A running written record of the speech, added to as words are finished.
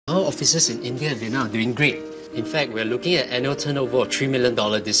offices in India and Vietnam are doing great. In fact, we're looking at annual turnover of $3 million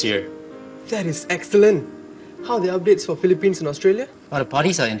this year. That is excellent. How are the updates for Philippines and Australia? Well, the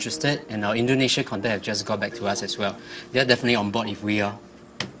parties are interested, and our Indonesia contact have just got back to us as well. They're definitely on board if we are.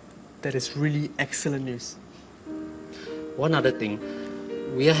 That is really excellent news. One other thing,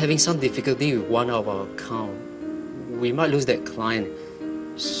 we are having some difficulty with one of our accounts. We might lose that client.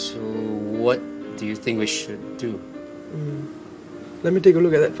 So what do you think we should do? Let me take a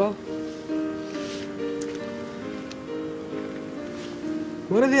look at that file.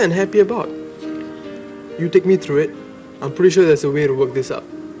 What are they unhappy about? You take me through it. I'm pretty sure there's a way to work this out.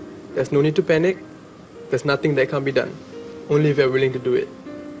 There's no need to panic. There's nothing that can't be done. Only if you're willing to do it.